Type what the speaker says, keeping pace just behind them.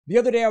The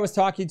other day I was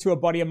talking to a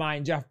buddy of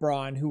mine, Jeff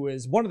Braun, who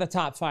is one of the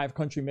top 5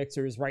 country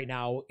mixers right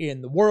now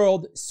in the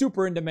world,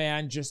 super in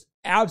demand, just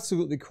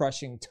absolutely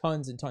crushing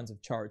tons and tons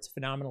of charts,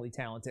 phenomenally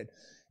talented.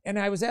 And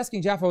I was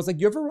asking Jeff, I was like,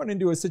 you ever run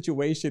into a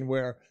situation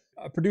where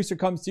a producer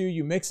comes to you,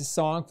 you mix a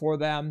song for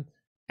them,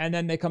 and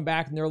then they come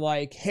back and they're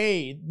like,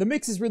 hey, the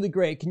mix is really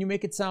great. Can you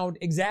make it sound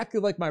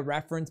exactly like my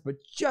reference, but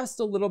just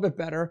a little bit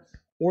better?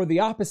 Or the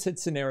opposite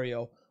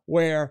scenario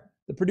where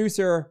the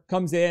producer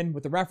comes in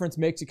with the reference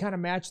mix, you kind of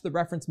match the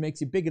reference mix,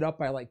 you big it up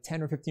by like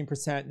 10 or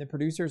 15%, and the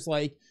producer's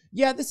like,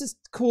 yeah, this is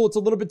cool. It's a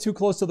little bit too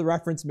close to the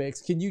reference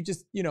mix. Can you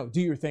just,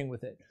 do your thing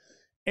with it?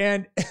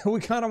 And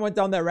we kind of went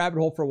down that rabbit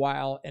hole for a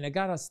while, and it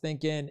got us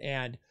thinking,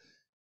 and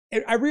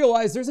I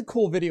realized there's a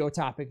cool video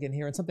topic in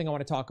here and something I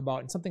want to talk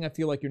about and something I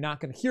feel like you're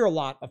not going to hear a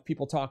lot of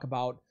people talk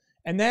about,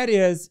 and that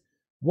is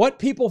what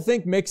people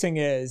think mixing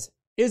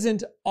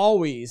isn't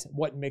always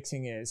what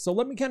mixing is. So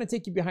let me kind of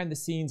take you behind the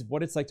scenes of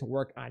what it's like to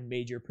work on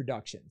major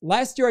production.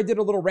 Last year I did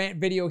a little rant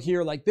video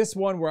here like this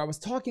one where I was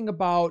talking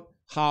about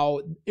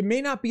how it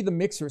may not be the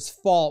mixer's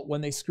fault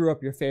when they screw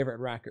up your favorite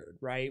record,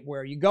 right?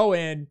 Where you go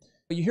in,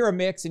 you hear a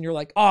mix and you're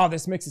like, oh,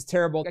 this mix is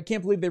terrible. I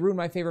can't believe they ruined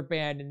my favorite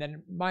band. And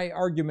then my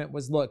argument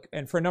was, look,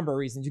 and for a number of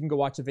reasons, you can go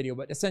watch the video,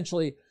 but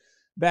essentially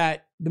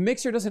that the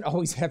mixer doesn't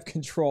always have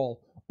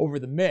control over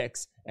the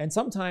mix. And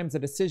sometimes the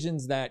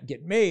decisions that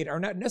get made are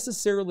not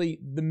necessarily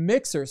the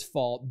mixer's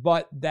fault,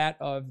 but that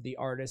of the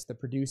artist, the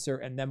producer,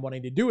 and them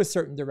wanting to do a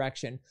certain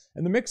direction.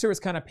 And the mixer is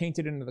kind of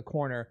painted into the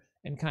corner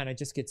and kind of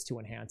just gets to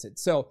enhance it.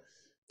 So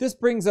this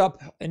brings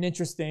up an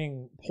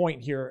interesting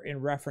point here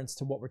in reference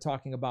to what we're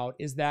talking about,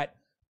 is that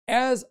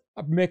as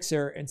a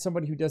mixer and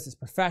somebody who does this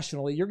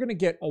professionally, you're going to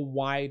get a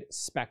wide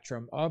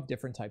spectrum of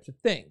different types of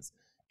things.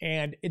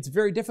 And it's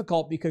very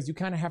difficult because you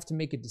kind of have to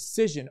make a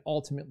decision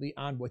ultimately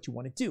on what you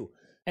want to do.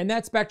 And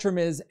that spectrum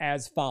is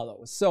as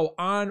follows. So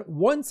on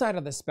one side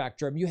of the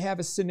spectrum, you have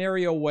a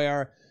scenario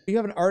where you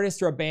have an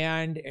artist or a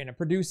band and a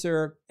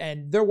producer,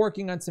 and they're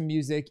working on some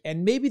music,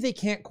 and maybe they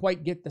can't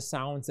quite get the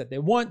sounds that they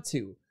want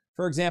to.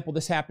 For example,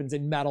 this happens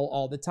in metal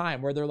all the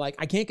time where they're like,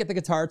 I can't get the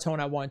guitar tone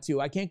I want to.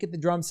 I can't get the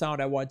drum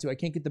sound I want to. I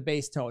can't get the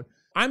bass tone.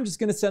 I'm just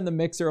going to send the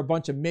mixer a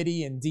bunch of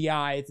MIDI and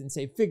DIs and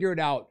say, figure it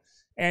out.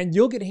 And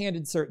you'll get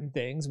handed certain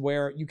things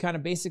where you kind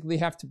of basically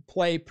have to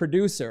play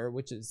producer,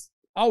 which has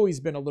always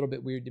been a little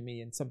bit weird to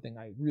me and something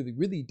I really,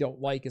 really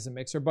don't like as a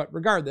mixer. But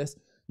regardless,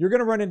 you're going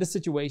to run into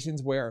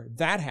situations where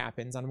that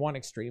happens on one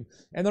extreme.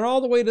 And then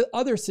all the way to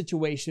other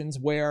situations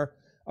where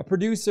a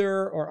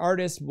producer or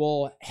artist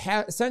will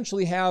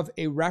essentially have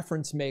a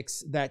reference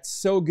mix that's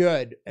so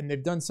good and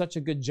they've done such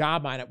a good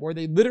job on it where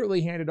they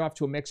literally hand it off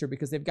to a mixer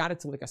because they've got it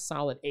to like a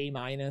solid A-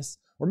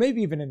 or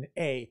maybe even an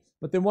A,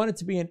 but they want it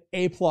to be an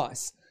A+.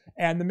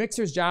 And the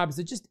mixer's job is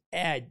to just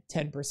add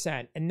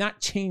 10% and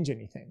not change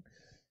anything.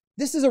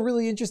 This is a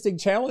really interesting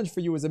challenge for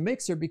you as a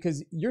mixer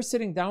because you're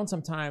sitting down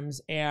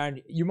sometimes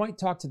and you might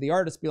talk to the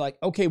artist, be like,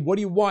 okay, what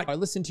do you want? I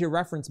listened to your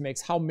reference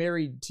mix. How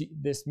married to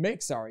this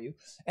mix are you?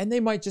 And they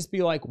might just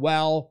be like,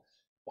 well,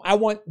 I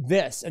want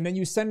this. And then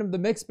you send them the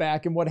mix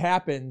back and what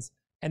happens?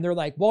 And they're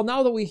like, well,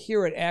 now that we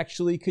hear it,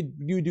 actually, could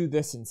you do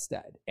this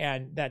instead?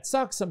 And that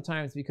sucks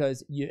sometimes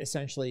because you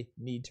essentially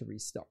need to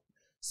restart.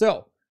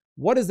 So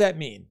what does that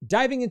mean?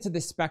 Diving into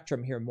the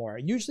spectrum here more,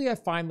 usually I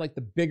find like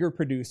the bigger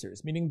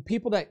producers, meaning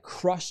people that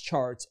crush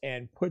charts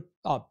and put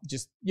up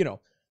just,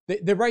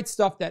 they write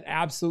stuff that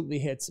absolutely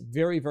hits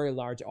very, very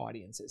large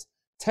audiences,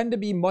 tend to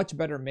be much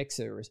better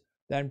mixers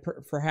than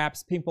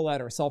perhaps people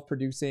that are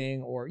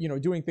self-producing or,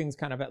 doing things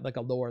kind of at like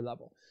a lower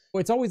level.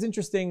 It's always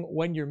interesting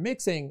when you're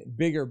mixing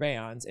bigger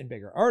bands and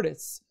bigger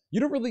artists,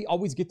 you don't really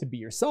always get to be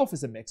yourself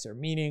as a mixer,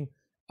 meaning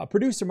a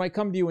producer might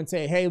come to you and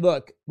say, hey,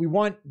 look, we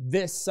want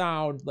this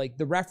sound, like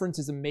the reference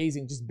is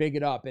amazing, just big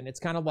it up. And it's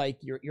kind of like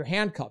you're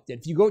handcuffed.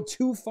 If you go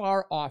too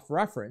far off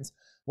reference,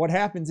 what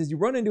happens is you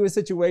run into a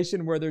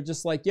situation where they're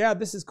just like, yeah,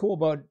 this is cool,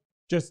 but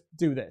just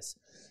do this.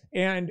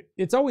 And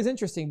it's always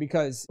interesting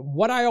because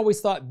what I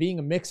always thought being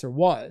a mixer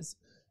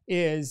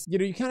is,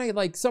 you kind of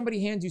like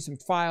somebody hands you some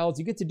files,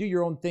 you get to do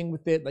your own thing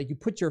with it. Like you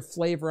put your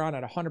flavor on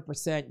at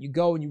 100%, you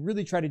go and you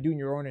really try to do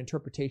your own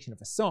interpretation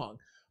of a song.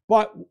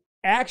 But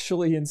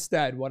actually,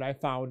 instead, what I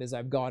found as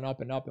I've gone up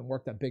and up and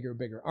worked on bigger and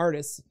bigger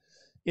artists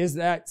is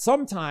that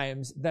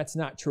sometimes that's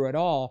not true at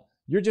all.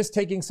 You're just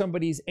taking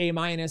somebody's A-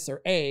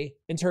 or A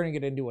and turning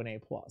it into an A+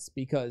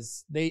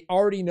 because they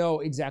already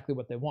know exactly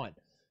what they want.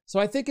 So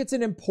I think it's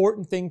an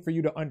important thing for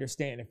you to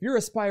understand. If you're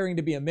aspiring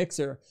to be a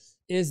mixer,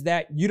 is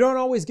that you don't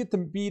always get to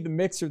be the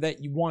mixer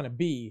that you want to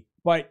be,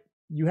 but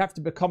you have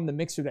to become the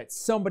mixer that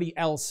somebody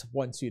else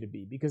wants you to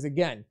be. Because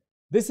again,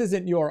 this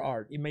isn't your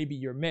art. It may be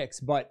your mix,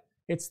 but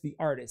it's the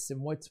artist and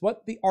what's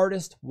what the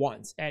artist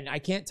wants. And I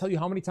can't tell you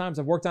how many times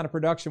I've worked on a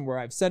production where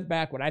I've sent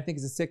back what I think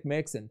is a sick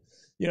mix and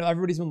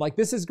everybody's been like,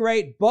 this is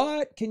great,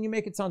 but can you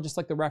make it sound just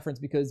like the reference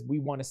because we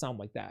want to sound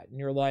like that? And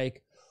you're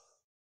like,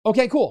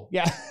 okay, cool.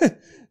 Yeah.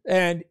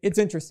 And it's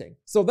interesting.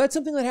 So that's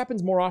something that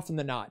happens more often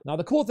than not. Now,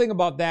 the cool thing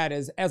about that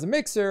is as a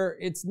mixer,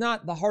 it's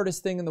not the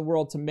hardest thing in the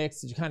world to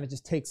mix. You kind of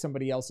just take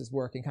somebody else's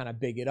work and kind of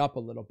big it up a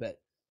little bit.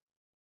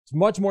 It's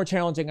much more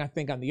challenging, I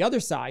think, on the other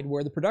side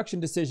where the production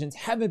decisions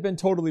haven't been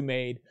totally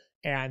made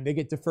and they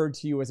get deferred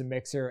to you as a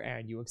mixer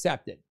and you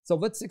accept it. So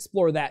let's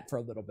explore that for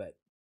a little bit.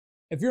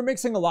 If you're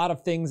mixing a lot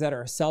of things that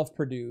are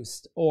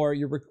self-produced, or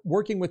you're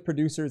working with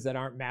producers that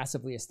aren't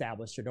massively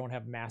established or don't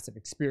have massive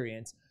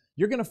experience,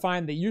 you're going to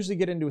find they usually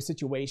get into a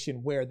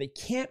situation where they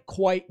can't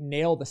quite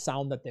nail the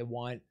sound that they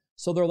want.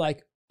 So they're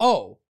like,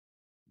 oh,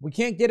 we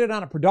can't get it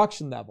on a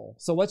production level,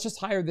 so let's just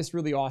hire this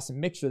really awesome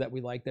mixer that we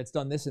like that's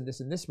done this and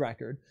this and this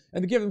record,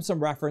 and to give them some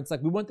reference,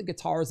 like we want the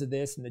guitars of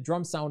this and the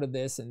drum sound of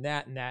this and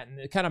that, and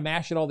they kind of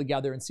mash it all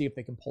together and see if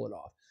they can pull it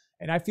off.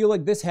 And I feel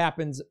like this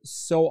happens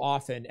so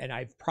often, and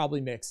I've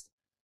probably mixed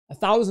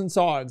 1,000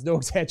 songs, no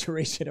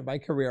exaggeration, in my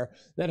career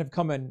that have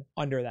come in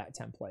under that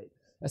template.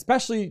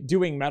 Especially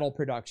doing metal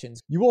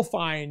productions, you will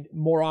find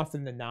more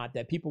often than not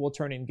that people will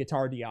turn in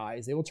guitar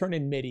DIs, they will turn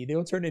in MIDI, they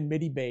will turn in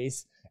MIDI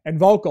bass and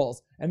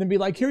vocals, and then be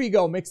like, here you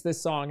go, mix this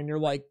song. And you're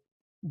like,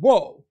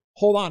 whoa,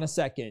 hold on a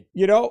second.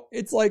 You know,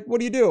 it's like, what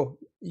do?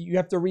 You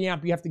have to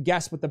reamp, you have to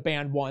guess what the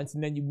band wants,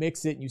 and then you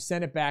mix it and you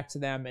send it back to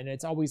them. And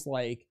it's always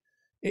like,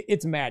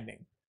 it's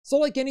maddening. So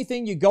like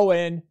anything, you go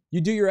in,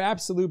 you do your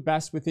absolute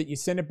best with it, you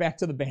send it back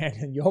to the band,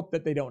 and you hope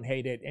that they don't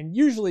hate it. And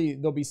usually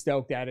they'll be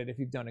stoked at it if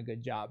you've done a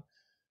good job.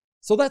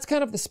 So that's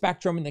kind of the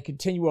spectrum and the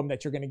continuum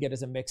that you're going to get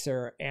as a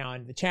mixer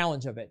and the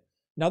challenge of it.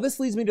 Now, this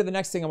leads me to the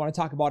next thing I want to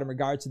talk about in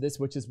regards to this,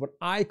 which is what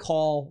I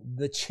call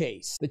the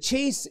chase. The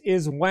chase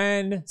is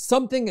when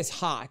something is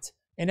hot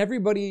and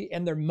everybody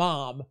and their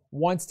mom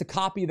wants to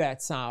copy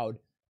that sound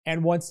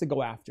and wants to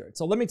go after it.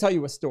 So let me tell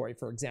you a story,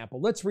 for example.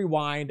 Let's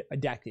rewind a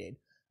decade.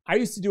 I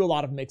used to do a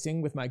lot of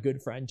mixing with my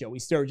good friend, Joey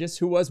Sturgis,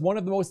 who was one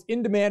of the most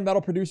in-demand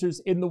metal producers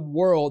in the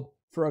world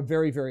for a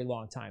very, very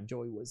long time.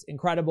 Joey was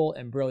incredible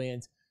and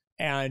brilliant.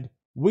 And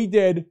we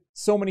did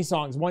so many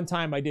songs. One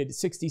time I did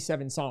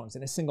 67 songs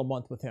in a single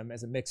month with him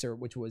as a mixer,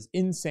 which was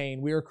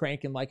insane. We were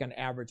cranking like an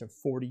average of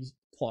 40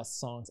 plus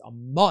songs a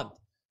month.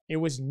 It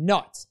was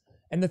nuts.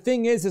 And the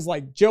thing is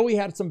like Joey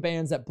had some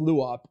bands that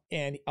blew up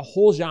and a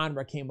whole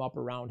genre came up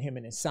around him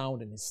and his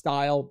sound and his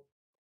style.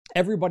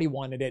 Everybody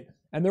wanted it.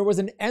 And there was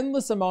an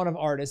endless amount of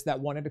artists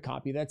that wanted to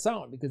copy that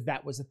sound because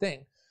that was the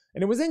thing.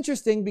 And it was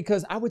interesting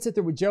because I would sit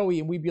there with Joey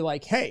and we'd be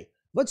like, hey,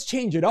 let's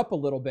change it up a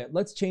little bit.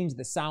 Let's change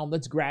the sound.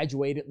 Let's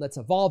graduate it. Let's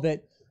evolve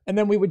it. And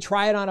then we would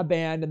try it on a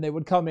band and they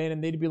would come in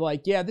and they'd be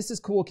like, yeah, this is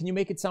cool. Can you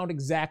make it sound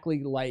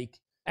exactly like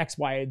X,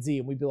 Y, and Z?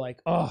 And we'd be like,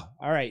 oh,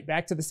 all right,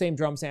 back to the same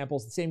drum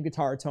samples, the same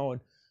guitar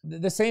tone,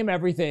 the same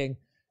everything.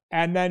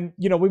 And then,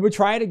 you know, we would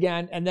try it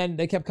again and then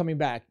they kept coming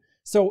back.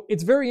 So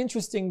it's very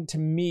interesting to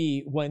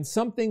me when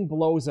something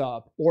blows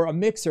up or a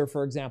mixer,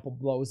 for example,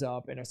 blows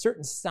up and a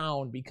certain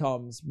sound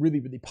becomes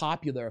really, really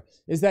popular,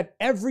 is that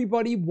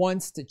everybody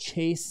wants to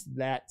chase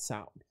that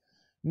sound.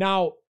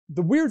 Now,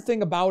 the weird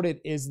thing about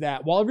it is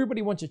that while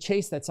everybody wants to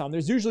chase that sound,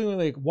 there's usually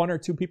only like 1 or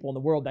 2 people in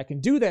the world that can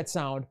do that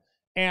sound,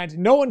 and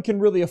no one can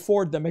really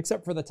afford them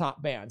except for the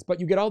top bands. But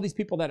you get all these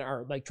people that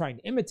are like trying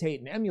to imitate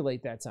and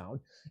emulate that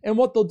sound. And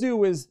what they'll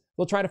do is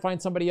they'll try to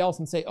find somebody else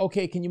and say,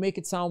 okay, can you make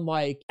it sound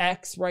like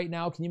X right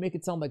now? Can you make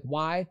it sound like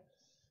Y?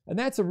 And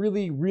that's a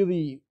really,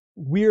 really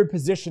weird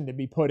position to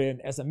be put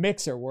in as a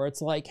mixer where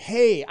it's like,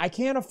 hey, I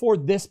can't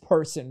afford this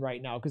person right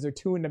now because they're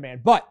too in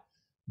demand, but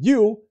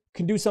you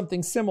can do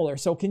something similar.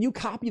 So can you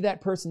copy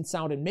that person's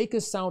sound and make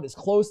us sound as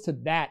close to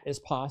that as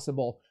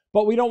possible?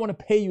 But we don't want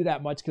to pay you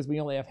that much because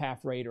we only have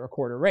half rate or a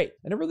quarter rate.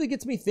 And it really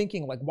gets me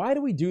thinking, like, why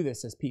do we do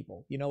this as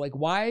people? You know, like,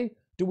 why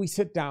do we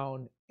sit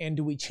down and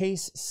do we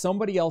chase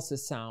somebody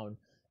else's sound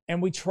and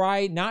we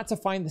try not to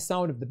find the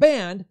sound of the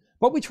band,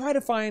 but we try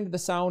to find the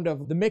sound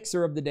of the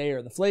mixer of the day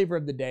or the flavor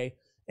of the day,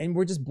 and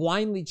we're just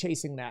blindly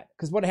chasing that?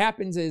 Because what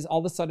happens is all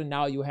of a sudden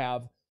now you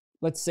have,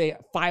 let's say,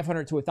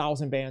 500 to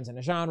 1,000 bands in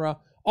a genre,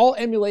 all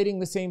emulating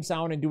the same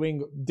sound and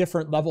doing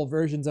different level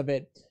versions of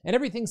it. And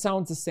everything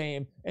sounds the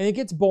same. And it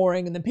gets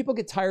boring. And then people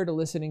get tired of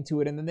listening to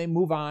it. And then they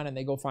move on and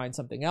they go find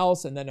something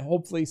else. And then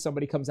hopefully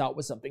somebody comes out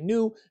with something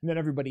new. And then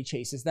everybody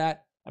chases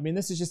that. I mean,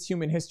 this is just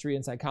human history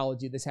and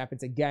psychology. This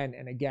happens again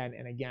and again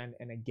and again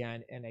and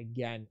again and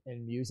again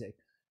in music.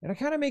 And it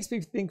kind of makes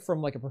me think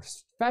from like a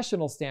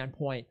professional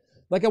standpoint,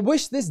 like I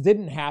wish this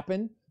didn't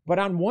happen. But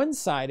on one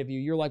side of you,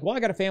 you're like, well, I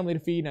got a family to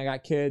feed and I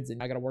got kids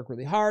and I got to work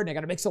really hard and I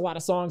got to mix a lot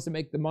of songs to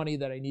make the money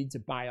that I need to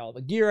buy all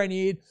the gear I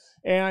need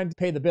and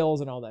pay the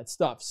bills and all that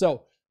stuff.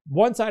 So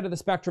one side of the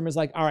spectrum is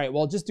like, all right,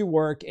 well, just do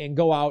work and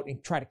go out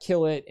and try to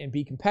kill it and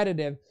be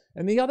competitive.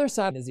 And the other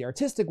side is the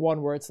artistic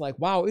one where it's like,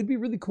 wow, it'd be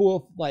really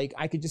cool if like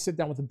I could just sit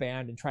down with a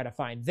band and try to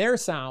find their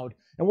sound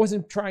and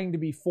wasn't trying to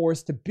be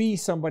forced to be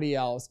somebody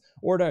else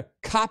or to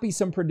copy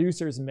some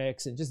producer's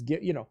mix and just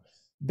get, you know,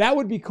 that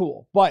would be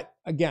cool. But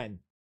again,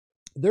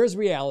 there's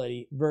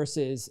reality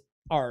versus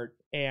art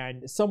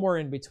and somewhere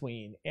in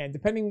between. And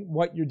depending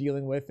what you're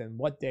dealing with and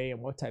what day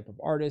and what type of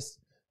artist,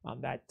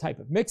 that type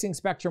of mixing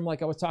spectrum,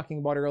 like I was talking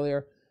about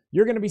earlier,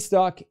 you're going to be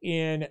stuck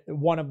in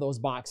one of those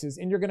boxes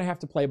and you're going to have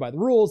to play by the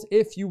rules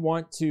if you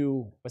want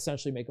to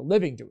essentially make a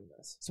living doing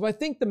this. So I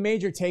think the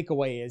major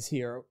takeaway is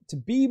here to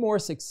be more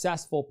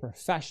successful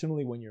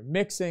professionally when you're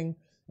mixing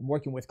and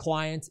working with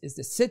clients is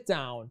to sit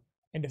down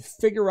and to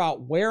figure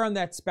out where on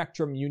that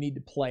spectrum you need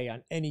to play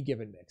on any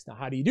given mix. Now,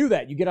 how do you do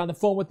that? You get on the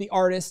phone with the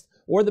artist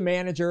or the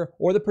manager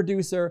or the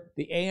producer,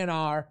 the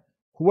A&R,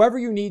 whoever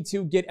you need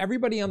to, get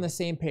everybody on the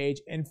same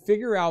page and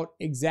figure out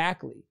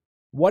exactly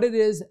what it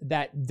is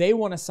that they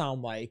want to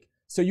sound like,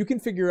 so you can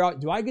figure out,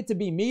 do I get to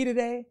be me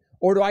today,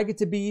 or do I get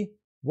to be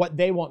what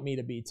they want me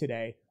to be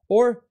today,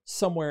 or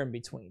somewhere in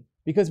between?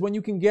 Because when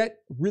you can get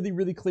really,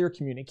 really clear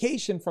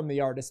communication from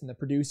the artist and the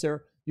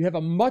producer, you have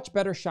a much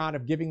better shot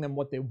of giving them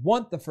what they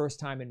want the first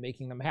time and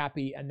making them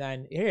happy. And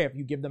then, hey, if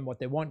you give them what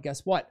they want,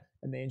 guess what?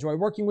 And they enjoy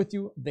working with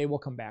you, they will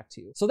come back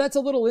to you. So that's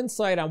a little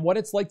insight on what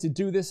it's like to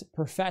do this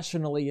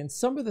professionally and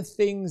some of the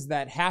things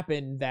that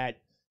happen that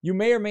you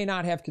may or may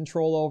not have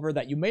control over,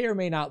 that you may or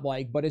may not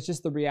like, but it's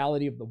just the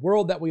reality of the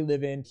world that we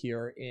live in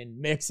here in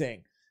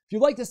mixing. If you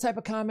like this type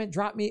of comment,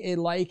 drop me a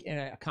like and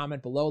a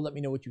comment below. Let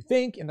me know what you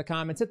think in the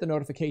comments. Hit the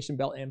notification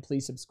bell and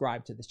please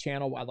subscribe to this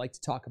channel. I'd like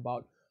to talk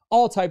about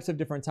all types of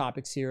different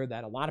topics here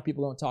that a lot of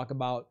people don't talk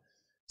about.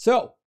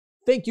 So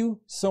thank you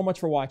so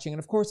much for watching. And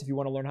of course, if you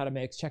want to learn how to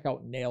mix, check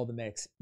out nailthemix.com.